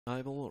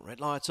Oval,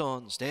 red lights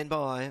on, stand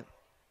by.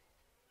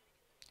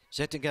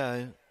 Set to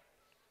go.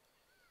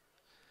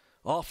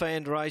 Off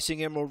and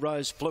racing, Emerald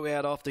Rose flew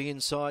out off the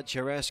inside.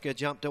 Charaska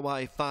jumped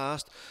away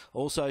fast.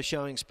 Also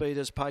showing speed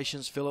as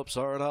Patience Phillips.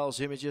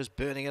 Oradale's Images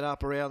burning it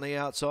up around the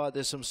outside.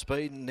 There's some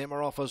speed and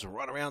Nemiroffers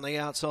right around the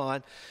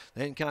outside.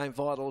 Then came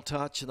Vital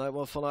Touch and they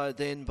were followed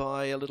then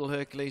by a Little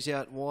Hercules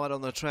out wide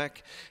on the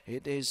track.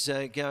 It is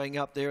going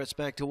up there. It's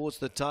back towards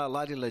the tail.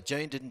 Lady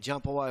Legene didn't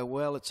jump away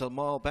well. It's a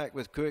mile back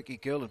with Quirky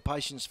Girl and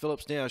Patience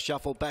Phillips now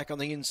shuffled back on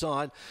the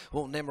inside.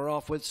 Well,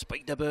 Nemiroff with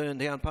speed to burn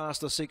down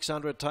past the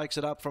 600. Takes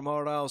it up from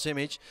Oradale's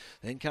Image.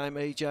 Then came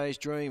EJ's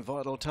Dream.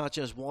 Vital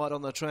Touches wide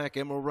on the track.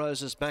 Emerald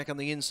Rose is back on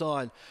the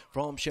inside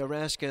from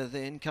Charaska.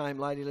 Then came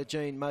Lady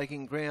Legene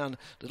making ground.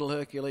 Little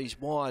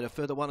Hercules wide. A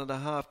further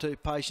 1.5 to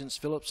Patience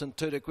Phillips and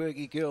 2 to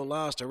Quirky Girl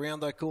last around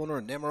the corner.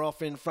 And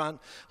Nemiroff in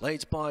front.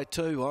 Leads by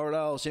 2.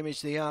 Oradale's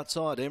Image the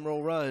outside.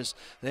 Emerald Rose.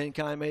 Then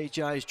came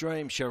EJ's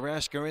Dream.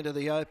 Charaska into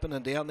the open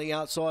and down the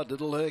outside.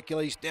 Little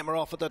Hercules.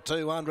 Nemiroff at the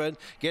 200.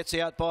 Gets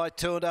out by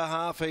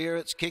 2.5 here.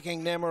 It's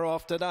kicking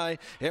Nemiroff today.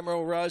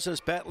 Emerald Rose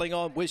is battling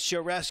on with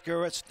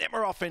Charaska. It's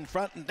Nemiroff in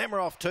front and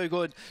Nemiroff too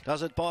good.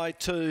 Does it by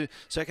 2.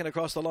 Second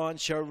across the line,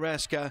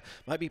 Charaska.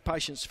 Maybe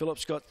Patience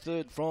Phillips got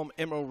third from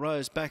Emerald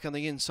Rose back on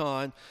the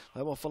inside.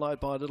 They were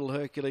followed by Little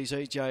Hercules,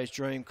 EJ's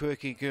Dream,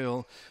 Quirky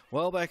Girl.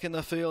 Well back in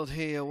the field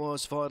here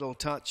was Vital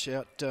Touch.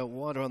 Out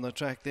wider on the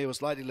track there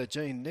was Lady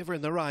Legene. Never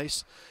in the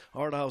race.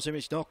 Oradale's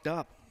Image knocked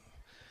up.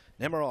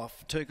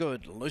 Nemiroff too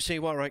good. Lucy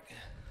Warwick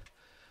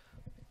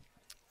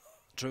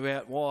drew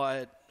out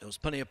wide. There was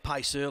plenty of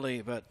pace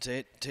early, but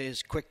it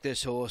is quick,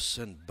 this horse,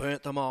 and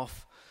burnt them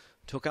off.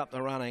 Took up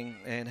the running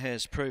and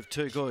has proved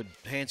too good.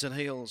 Hands and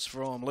heels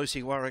from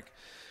Lucy Warwick.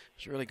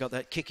 She's really got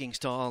that kicking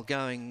style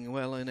going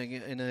well in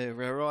her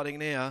riding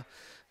now.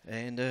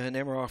 And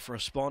Nemiroff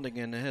responding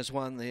and has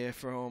won there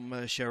from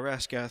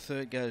Charaska.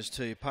 Third goes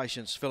to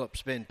Patience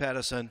Phillips, Ben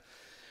Patterson.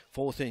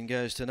 Fourth in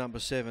goes to number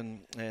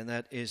 7, and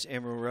that is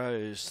Emerald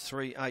Rose.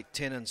 3, 8,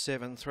 10 and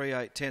 7. 3,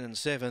 8, 10 and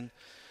 7.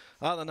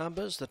 Other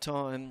numbers, the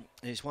time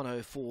is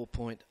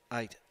 104.88.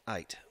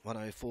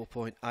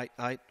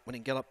 104.88.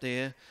 Winning gallop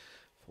there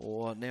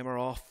for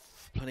Nemiroff.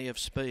 Plenty of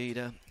speed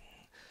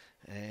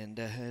and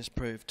has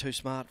proved too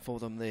smart for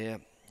them there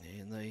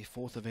in the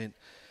fourth event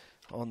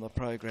on the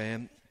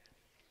program.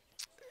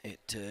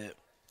 It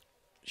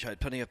showed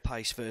plenty of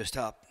pace first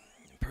up.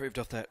 Improved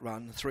off that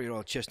run.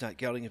 3-year-old Chestnut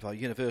Gelding by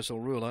Universal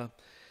Ruler.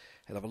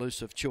 Out of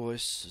Elusive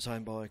Choice, is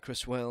owned by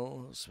Chris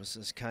Wells,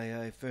 Mrs.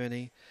 K.A.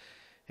 Fernie.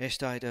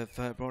 Estate of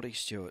Brodie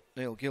Stewart,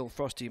 Neil Gill,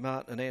 Frosty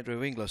Martin and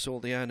Andrew Inglis, all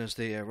the owners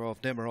there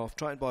of Nemiroff,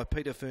 trained by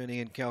Peter Fernie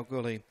and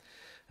Kalgoorlie,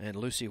 and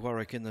Lucy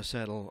Warwick in the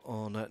saddle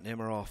on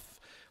Nemiroff.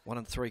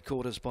 1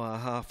 3/4 by a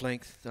half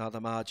length are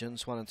the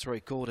margins, 1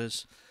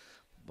 3/4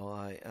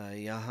 by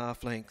a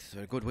half length.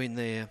 A good win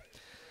there.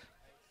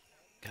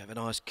 Gave a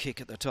nice kick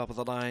at the top of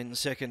the lane.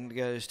 Second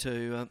goes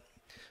to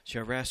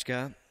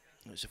Charaska.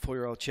 It's a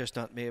 4-year-old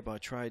chestnut mare by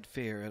Trade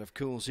Fair out of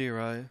Cool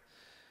Zero.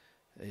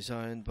 Is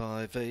owned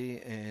by V,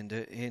 and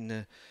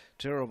in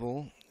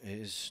Terrible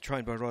is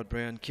trained by Rod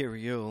Brown,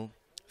 Kerry Ewell.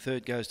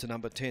 Third goes to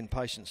number 10,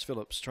 Patience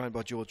Phillips, trained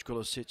by George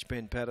Kulisich,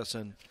 Ben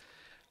Patterson.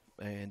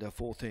 And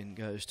fourth in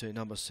goes to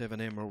number 7,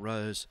 Emerald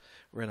Rose,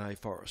 Renee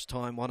Forrest.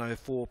 Time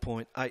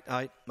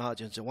 104.88,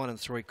 margins are 1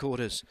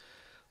 3/4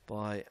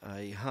 by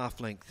a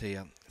half length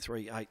here.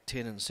 3, 8,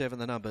 10 and 7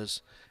 the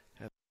numbers,